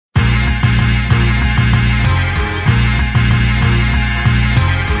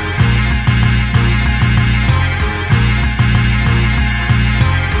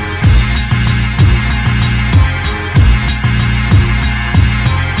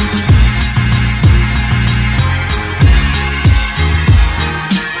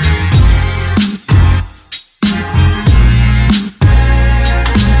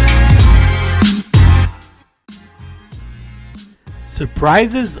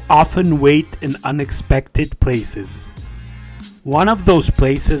Surprises often wait in unexpected places. One of those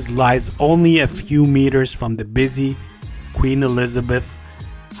places lies only a few meters from the busy Queen Elizabeth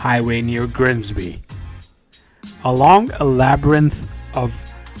Highway near Grimsby. Along a labyrinth of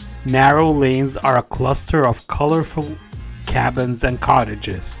narrow lanes are a cluster of colorful cabins and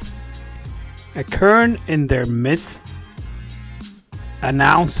cottages. A cairn in their midst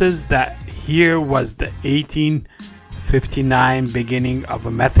announces that here was the 1859 beginning of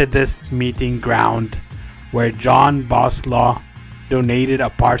a Methodist meeting ground where John Boslaw donated a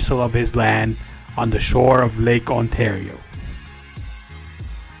parcel of his land on the shore of Lake Ontario.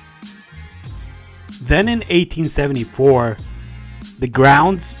 Then in 1874, the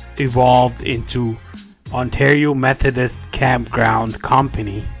grounds evolved into Ontario Methodist Campground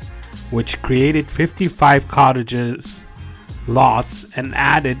Company, which created 55 cottages, lots, and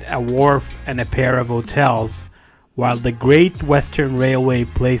added a wharf and a pair of hotels, while the Great Western Railway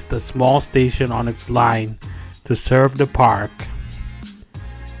placed a small station on its line to serve the park.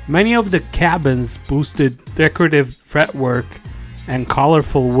 Many of the cabins boasted decorative fretwork and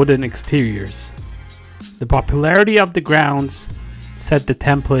colorful wooden exteriors. The popularity of the grounds set the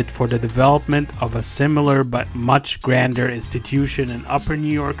template for the development of a similar but much grander institution in Upper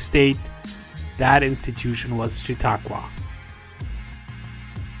New York State. That institution was Chautauqua.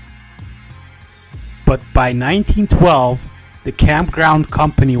 But by 1912, the campground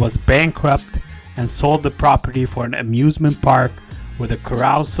company was bankrupt and sold the property for an amusement park with a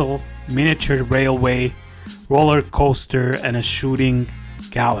carousel, miniature railway, roller coaster, and a shooting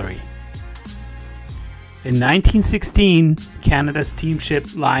gallery. In 1916, Canada Steamship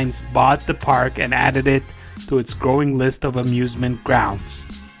Lines bought the park and added it to its growing list of amusement grounds.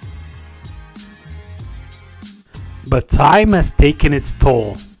 But time has taken its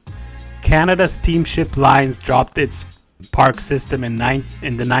toll. Canada Steamship Lines dropped its park system in the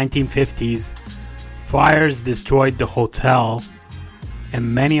 1950s. Fires destroyed the hotel,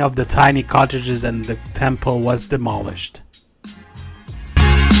 and many of the tiny cottages and the temple was demolished.